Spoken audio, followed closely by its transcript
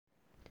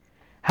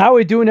How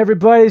we doing,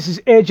 everybody? This is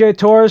AJ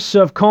Torres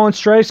of Colin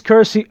Strikes,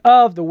 courtesy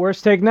of the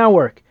Worst Take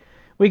Network.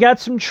 We got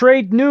some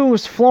trade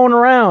news flowing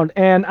around,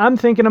 and I'm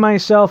thinking to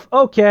myself,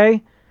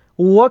 okay,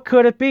 what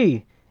could it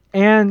be?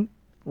 And,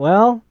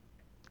 well,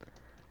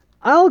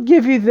 I'll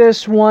give you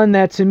this one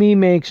that to me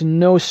makes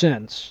no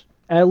sense.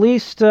 At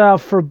least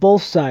for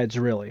both sides,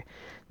 really.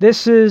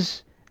 This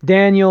is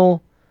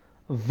Daniel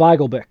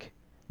Vogelbach.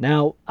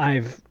 Now,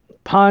 I've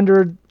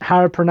pondered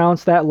how to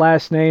pronounce that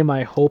last name.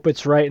 I hope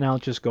it's right, and I'll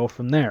just go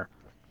from there.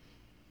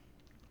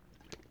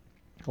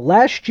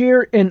 Last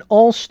year an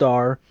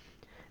All-Star,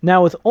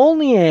 now with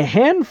only a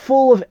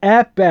handful of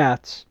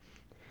at-bats,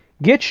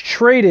 gets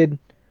traded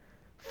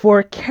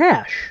for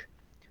cash.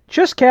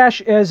 Just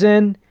cash as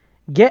in,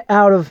 get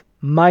out of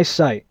my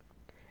sight.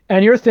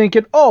 And you're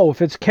thinking, oh,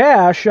 if it's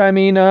cash, I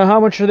mean,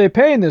 how much are they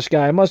paying this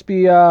guy? It must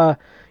be,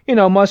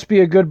 must be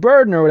a good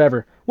burden or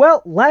whatever.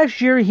 Well, last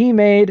year he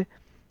made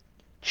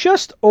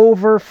just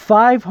over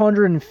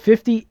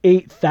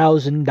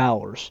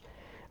 $558,000.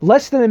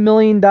 Less than $1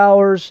 million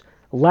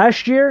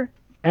last year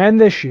and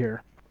this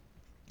year.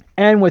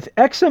 And with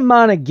X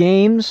amount of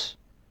games,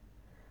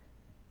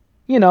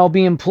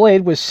 being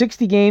played, with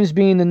 60 games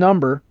being the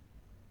number,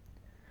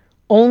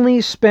 only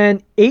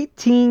spent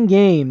 18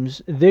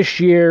 games this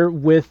year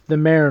with the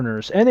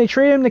Mariners. And they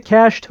traded him to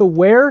cash to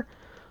where?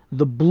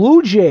 The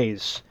Blue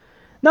Jays.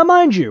 Now,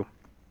 mind you,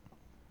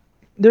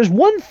 there's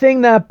one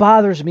thing that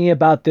bothers me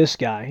about this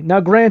guy.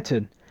 Now,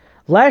 granted,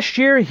 last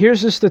year,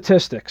 here's the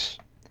statistics.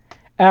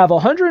 Out of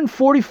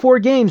 144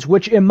 games,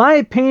 which in my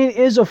opinion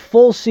is a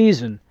full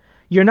season,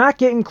 you're not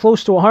getting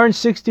close to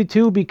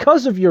 162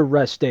 because of your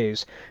rest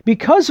days,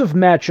 because of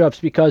matchups,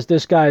 because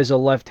this guy is a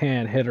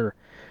left-hand hitter.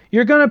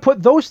 You're going to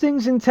put those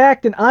things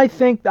intact, and I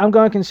think I'm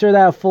going to consider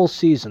that a full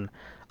season.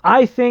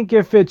 I think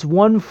if it's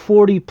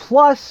 140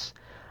 plus,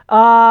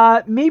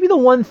 maybe the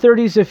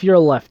 130s if you're a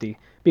lefty.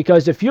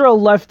 Because if you're a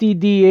lefty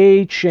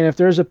DH, and if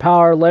there's a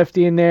power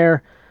lefty in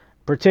there,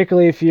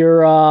 particularly if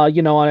you're,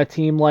 on a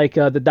team like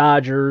the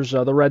Dodgers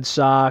or the Red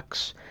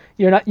Sox,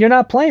 you're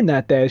not playing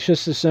that day. It's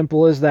just as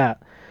simple as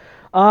that.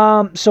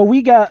 So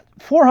we got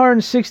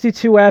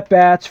 462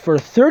 at-bats for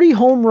 30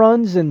 home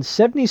runs and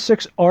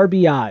 76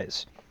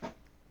 RBIs.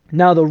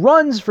 Now, the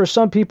runs for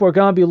some people are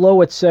going to be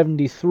low at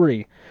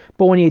 73.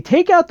 But when you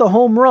take out the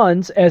home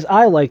runs, as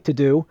I like to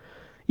do,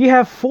 you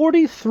have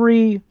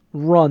 43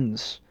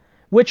 runs,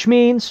 which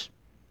means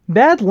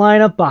bad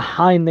lineup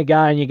behind the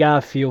guy, and you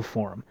got to feel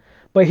for him.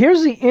 But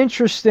here's the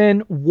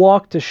interesting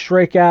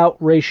walk-to-strikeout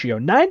ratio.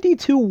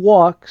 92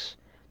 walks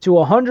to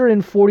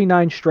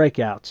 149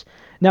 strikeouts.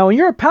 Now, when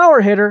you're a power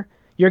hitter,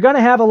 you're going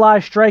to have a lot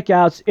of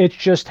strikeouts. It's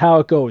just how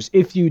it goes.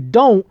 If you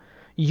don't,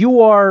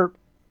 you are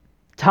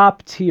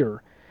top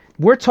tier.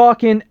 We're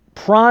talking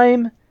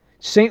prime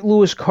St.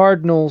 Louis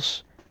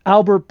Cardinals,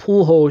 Albert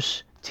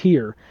Pujols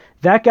tier.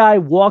 That guy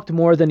walked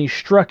more than he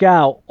struck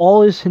out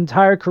all his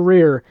entire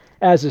career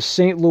as a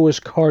St. Louis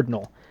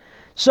Cardinal.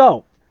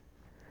 So,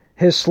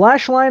 his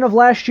slash line of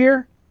last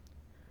year,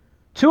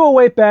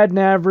 208 batting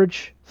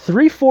average,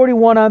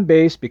 341 on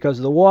base because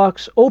of the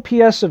walks,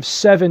 OPS of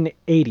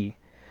 780.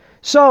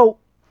 So,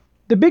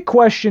 the big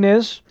question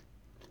is,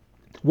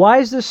 why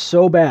is this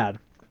so bad?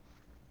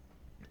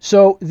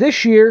 So,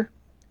 this year,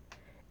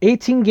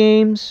 18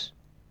 games,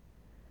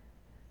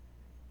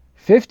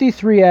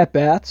 53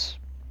 at-bats,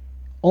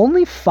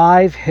 only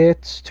 5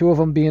 hits, 2 of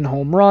them being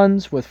home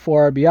runs with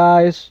 4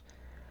 RBIs,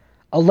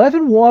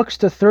 11 walks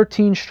to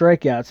 13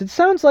 strikeouts. It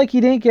sounds like he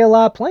didn't get a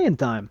lot of playing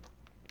time.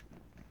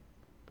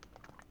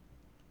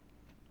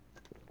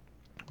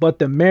 But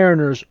the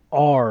Mariners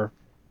are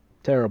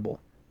terrible.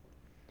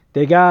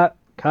 They got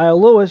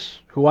Kyle Lewis,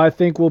 who I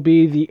think will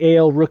be the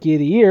AL Rookie of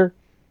the Year,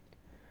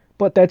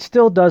 but that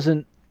still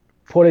doesn't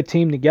put a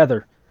team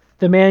together.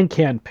 The man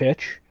can't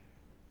pitch.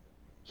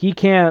 He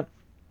can't,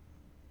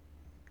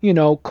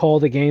 call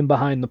the game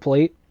behind the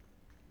plate.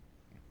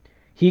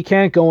 He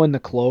can't go in the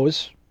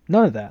close.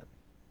 None of that.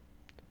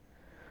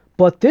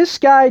 But this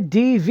guy,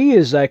 DV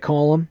as I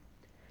call him,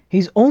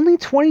 he's only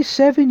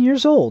 27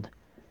 years old.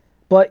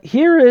 But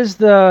here is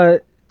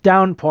the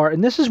down part,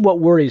 and this is what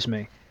worries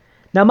me.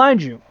 Now,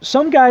 mind you,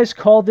 some guys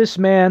call this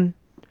man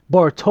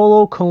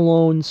Bartolo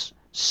Colon's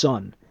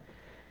son.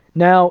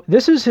 Now,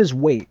 this is his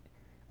weight.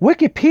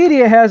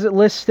 Wikipedia has it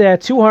listed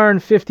at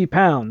 250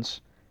 pounds.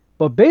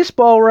 But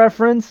Baseball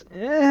Reference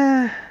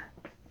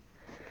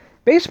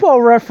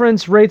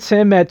rates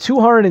him at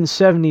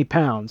 270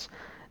 pounds.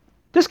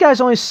 This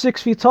guy's only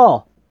 6 feet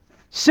tall.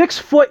 6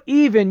 foot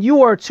even.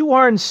 You are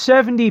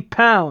 270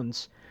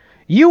 pounds.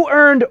 You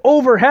earned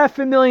over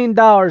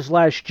 $500,000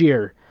 last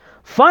year.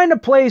 Find a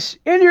place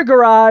in your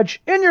garage,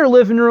 in your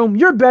living room,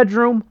 your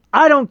bedroom.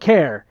 I don't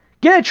care.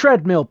 Get a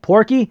treadmill,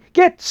 Porky.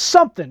 Get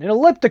something, an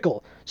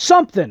elliptical,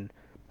 something.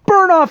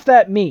 Burn off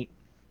that meat.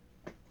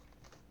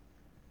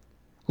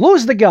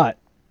 Lose the gut.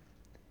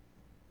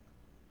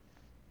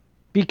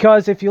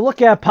 Because if you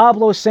look at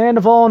Pablo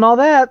Sandoval and all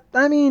that,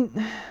 I mean,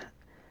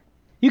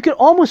 you could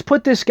almost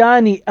put this guy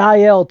in the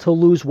IL to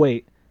lose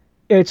weight.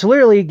 It's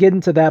literally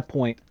getting to that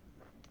point.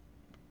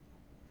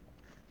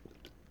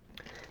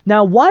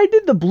 Now, why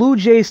did the Blue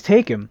Jays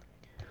take him?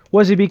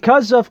 Was it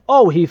because of,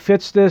 he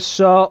fits this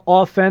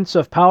offense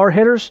of power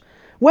hitters?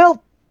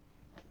 Well,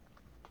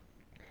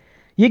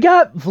 you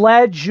got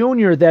Vlad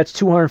Jr. that's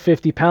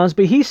 250 pounds,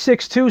 but he's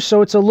 6'2",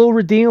 so it's a little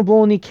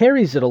redeemable, and he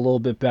carries it a little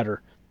bit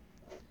better.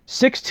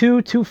 6'2",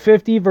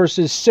 250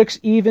 versus 6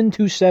 even,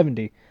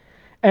 270.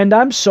 And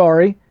I'm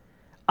sorry,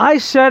 I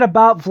said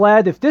about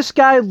Vlad, if this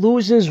guy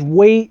loses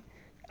weight,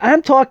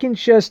 I'm talking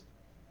just,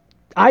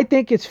 I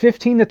think it's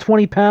 15 to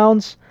 20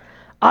 pounds.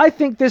 I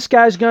think this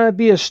guy's going to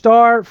be a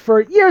star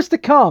for years to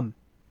come.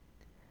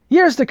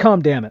 Years to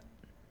come, damn it.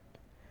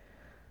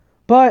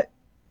 But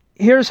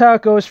here's how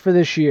it goes for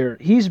this year.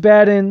 He's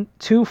batting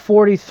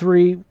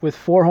 .243 with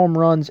 4 home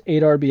runs,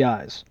 8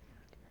 RBIs.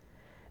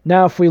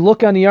 Now, if we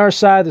look on the other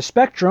side of the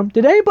spectrum,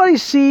 did anybody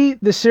see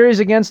the series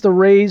against the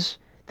Rays?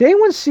 Did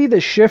anyone see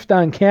the shift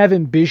on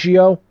Cavan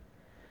Biggio?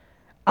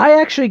 I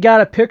actually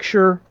got a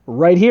picture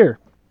right here.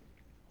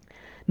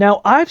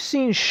 Now, I've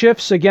seen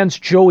shifts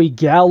against Joey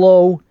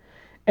Gallo,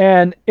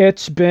 and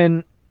it's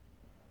been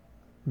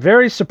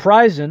very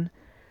surprising,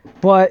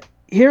 but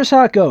here's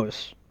how it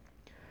goes.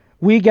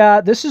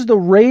 This is the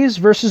Rays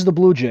versus the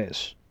Blue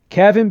Jays.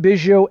 Cavan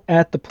Biggio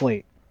at the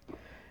plate.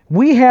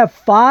 We have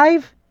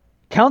 5,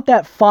 count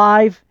that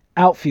 5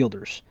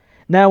 outfielders.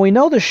 Now, we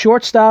know the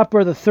shortstop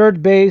or the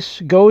third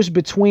base goes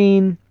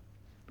between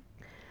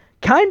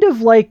kind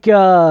of like,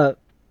 I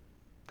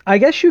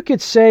guess you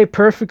could say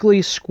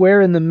perfectly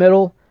square in the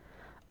middle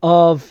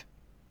of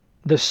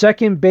the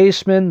second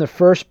baseman, the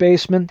first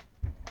baseman,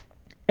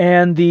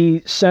 and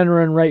the center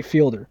and right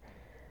fielder.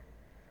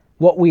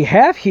 What we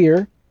have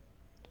here,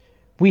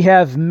 we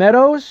have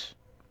Meadows,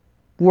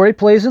 where he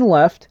plays in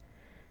left.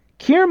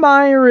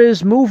 Kiermaier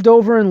is moved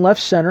over in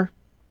left center.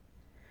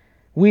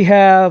 We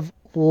have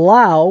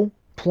Lau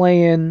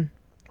playing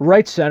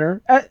right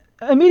center.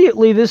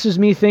 Immediately, this is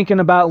me thinking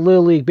about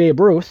Little League Babe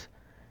Ruth.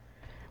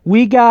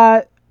 We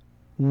got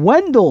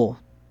Wendell,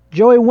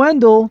 Joey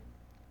Wendell,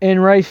 in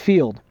right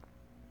field.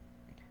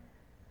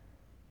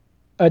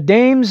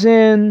 Dame's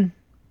in,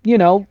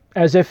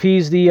 as if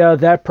he's the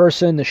that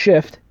person in the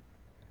shift.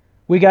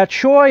 We got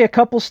Choi a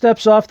couple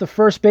steps off the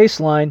first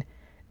baseline,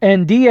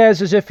 and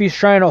Diaz as if he's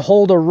trying to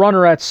hold a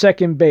runner at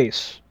second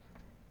base.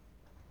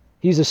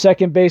 He's a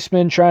second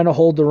baseman trying to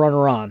hold the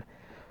runner on.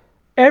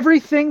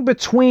 Everything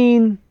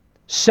between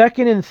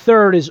second and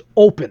third is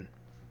open.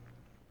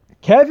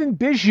 Cavan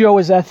Biggio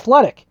is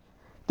athletic.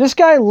 This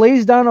guy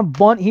lays down a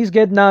bunt, he's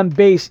getting on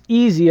base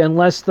easy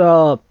unless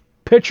the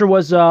pitcher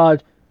was a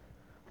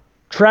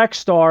track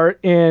star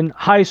in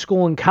high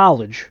school and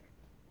college.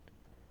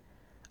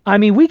 I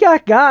mean, we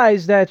got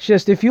guys that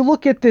just, if you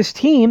look at this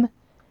team,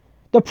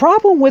 the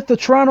problem with the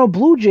Toronto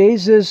Blue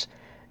Jays is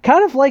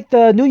kind of like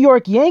the New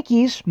York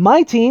Yankees,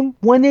 my team,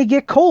 when they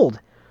get cold.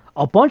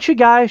 A bunch of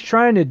guys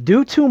trying to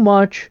do too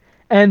much,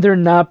 and they're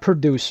not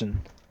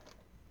producing.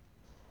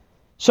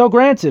 So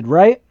granted,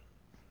 right?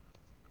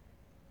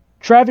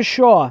 Travis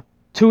Shaw,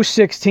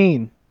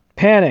 216.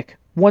 Panic,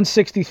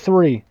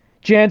 163.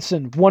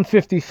 Jansen,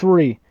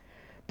 153.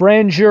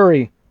 Brand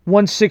Jury,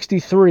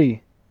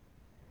 163.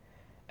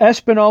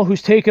 Espinal,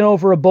 who's taken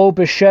over a Bo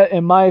Bichette,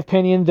 in my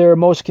opinion, their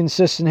most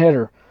consistent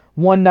hitter,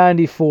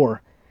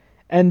 194.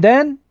 And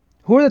then,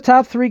 who are the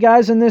top 3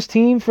 guys in this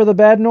team for the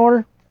batting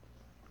order?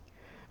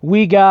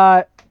 We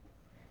got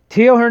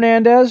Teo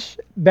Hernandez,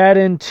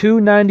 batting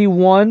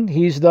 .291.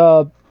 He's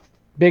the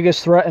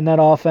biggest threat in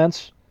that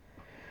offense.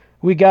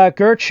 We got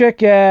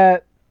Gerchik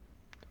at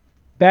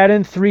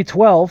batting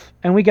 .312.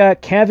 And we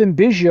got Cavan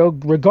Biggio,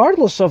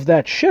 regardless of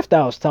that shift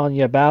I was telling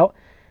you about,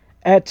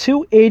 at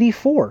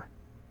 .284.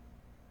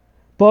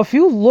 But if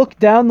you look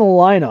down the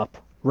lineup,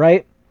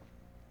 right?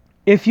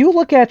 If you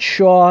look at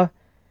Shaw,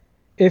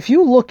 if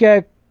you look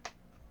at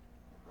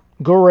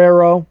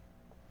Guerrero,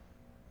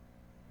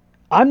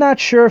 I'm not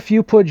sure if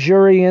you put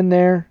Jury in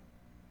there.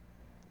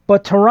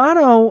 But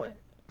Toronto,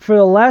 for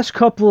the last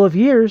couple of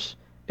years,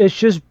 it's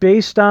just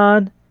based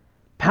on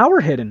power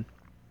hitting.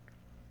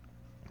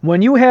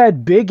 When you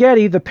had Big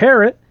Eddie, the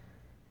Parrot,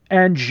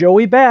 and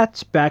Joey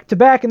Bats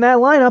back-to-back in that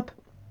lineup,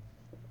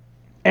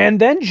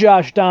 and then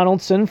Josh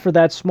Donaldson for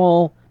that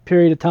small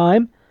period of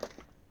time,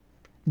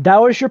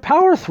 that was your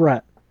power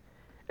threat.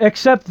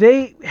 Except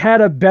they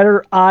had a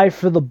better eye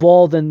for the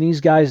ball than these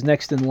guys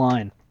next in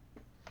line.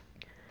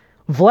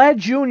 Vlad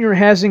Jr.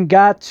 hasn't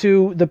got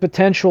to the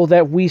potential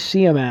that we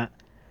see him at.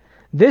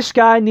 This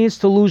guy needs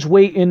to lose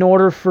weight in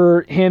order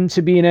for him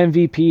to be an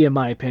MVP, in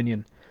my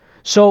opinion.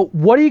 So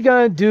what are you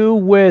going to do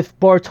with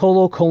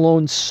Bartolo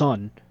Colon's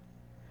son?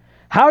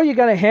 How are you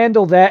going to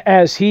handle that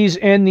as he's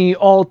in the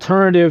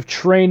alternative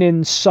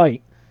training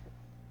site?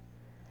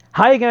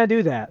 How are you going to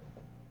do that?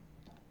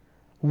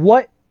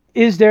 What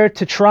is there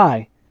to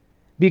try?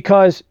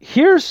 Because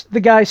here's the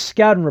guy's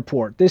scouting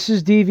report. This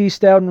is DV's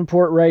scouting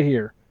report right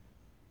here.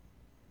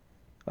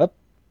 Up.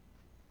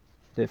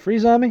 Did it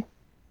freeze on me?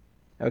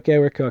 Okay,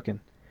 we're cooking.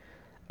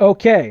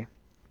 Okay.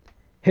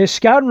 His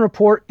scouting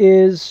report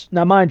is,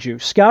 now mind you,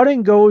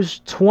 scouting goes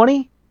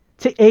 20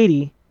 to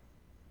 80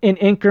 in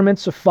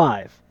increments of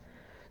 5.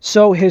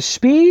 So his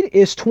speed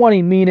is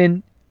 20,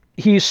 meaning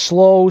he's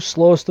slowest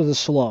of the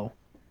slow.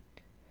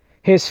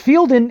 His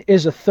fielding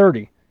is a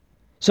 30.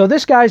 So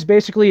this guy's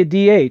basically a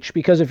DH,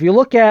 because if you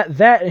look at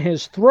that and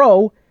his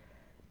throw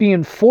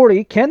being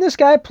 40, can this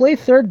guy play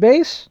third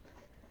base?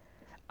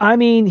 I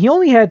mean, he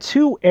only had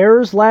 2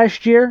 errors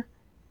last year.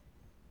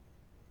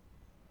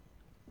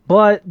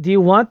 But do you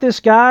want this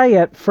guy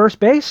at first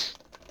base?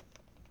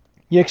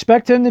 You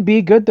expect him to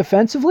be good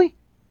defensively?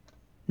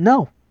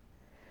 No.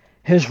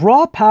 His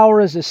raw power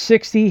is a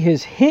 60.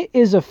 His hit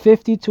is a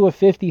 50 to a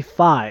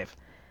 55.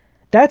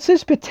 That's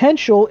his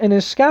potential in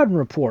his scouting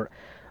report.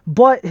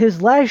 But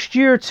his last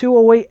year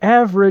 208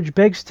 average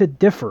begs to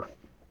differ.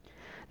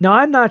 Now,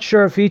 I'm not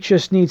sure if he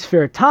just needs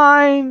fair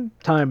time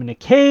in the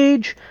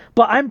cage,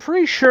 but I'm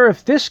pretty sure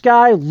if this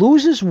guy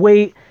loses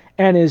weight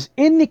and is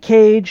in the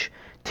cage,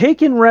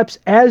 taking reps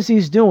as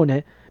he's doing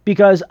it,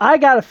 because I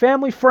got a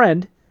family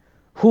friend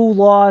who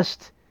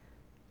lost,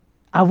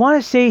 I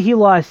want to say he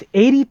lost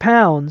 80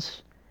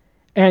 pounds,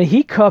 and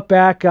he cut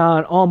back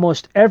on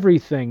almost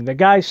everything. The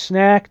guy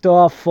snacked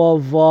off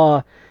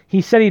of, he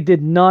said he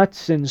did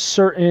nuts and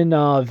certain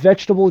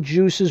vegetable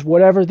juices,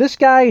 whatever. This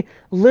guy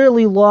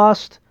literally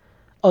lost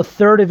a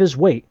third of his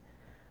weight.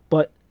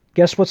 But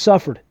guess what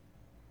suffered?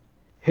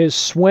 His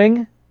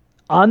swing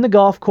on the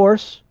golf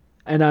course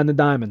and on the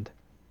diamond.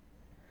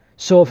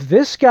 So if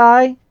this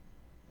guy,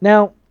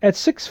 now at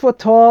 6 foot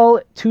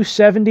tall,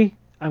 270,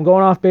 I'm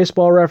going off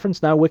Baseball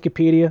Reference, not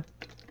Wikipedia.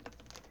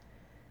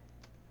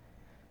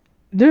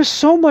 There's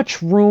so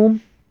much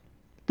room.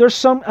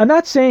 I'm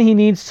not saying he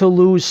needs to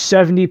lose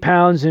 70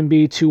 pounds and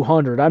be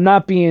 200. I'm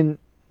not being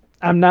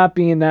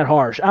that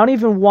harsh. I don't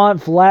even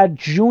want Vlad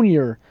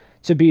Jr.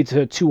 to be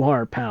to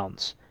 200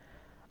 pounds.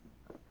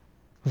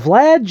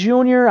 Vlad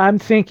Jr., I'm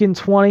thinking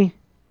 20.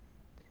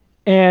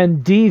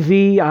 And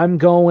DV, I'm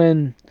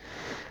going,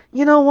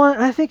 you know what?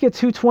 I think at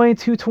 220,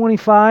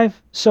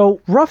 225.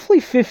 So roughly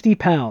 50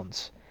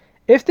 pounds.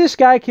 If this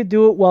guy could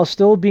do it while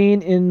still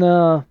being in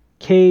the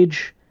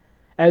cage,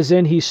 as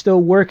in he's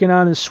still working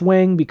on his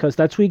swing, because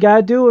that's what you got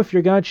to do if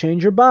you're going to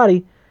change your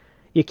body.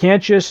 You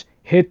can't just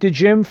hit the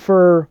gym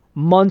for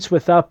months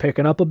without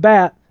picking up a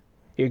bat.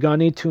 You're going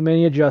to need too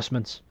many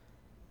adjustments.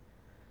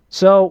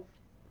 So,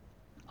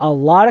 a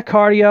lot of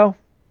cardio,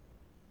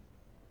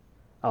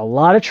 a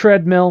lot of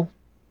treadmill.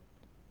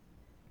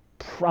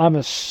 I'm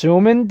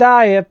assuming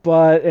diet,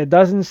 but it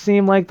doesn't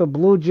seem like the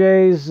Blue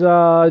Jays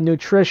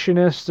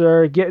nutritionists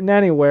are getting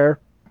anywhere.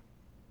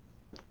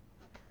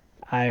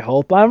 I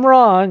hope I'm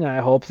wrong. I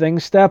hope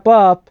things step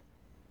up.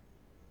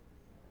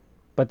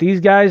 But these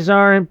guys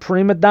aren't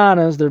prima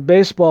donnas. They're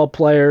baseball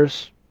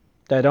players.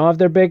 They don't have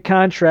their big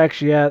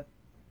contracts yet.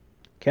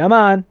 Come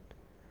on.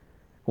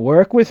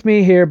 Work with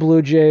me here,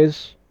 Blue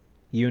Jays.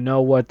 You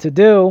know what to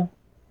do.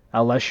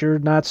 Unless you're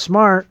not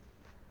smart.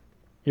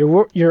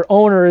 Your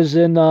owner is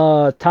in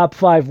top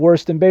 5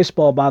 worst in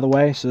baseball, by the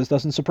way, so this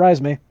doesn't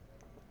surprise me.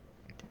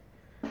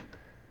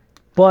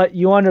 But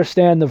you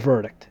understand the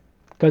verdict.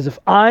 Because if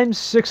I'm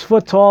 6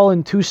 foot tall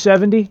and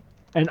 270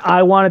 and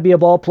I want to be a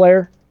ball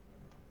player,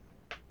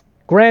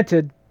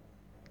 granted,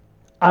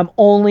 I'm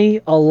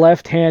only a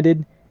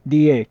left-handed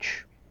DH.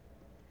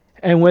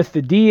 And with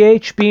the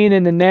DH being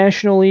in the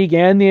National League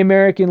and the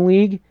American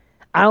League,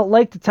 I don't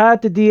like to tie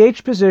up the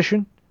DH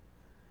position.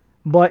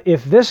 But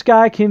if this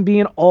guy can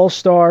be an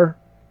all-star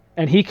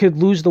and he could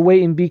lose the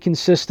weight and be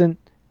consistent,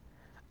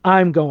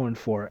 I'm going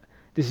for it.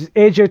 This is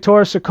AJ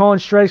Torres of Calling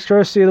Strikes,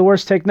 courtesy of the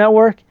Worst Take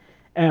Network.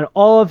 And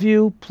all of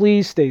you,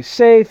 please stay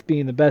safe, be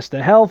in the best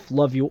of health.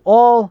 Love you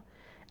all.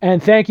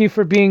 And thank you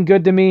for being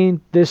good to me.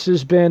 This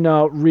has been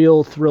a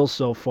real thrill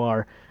so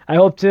far. I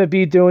hope to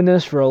be doing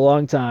this for a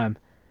long time.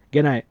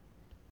 Good night.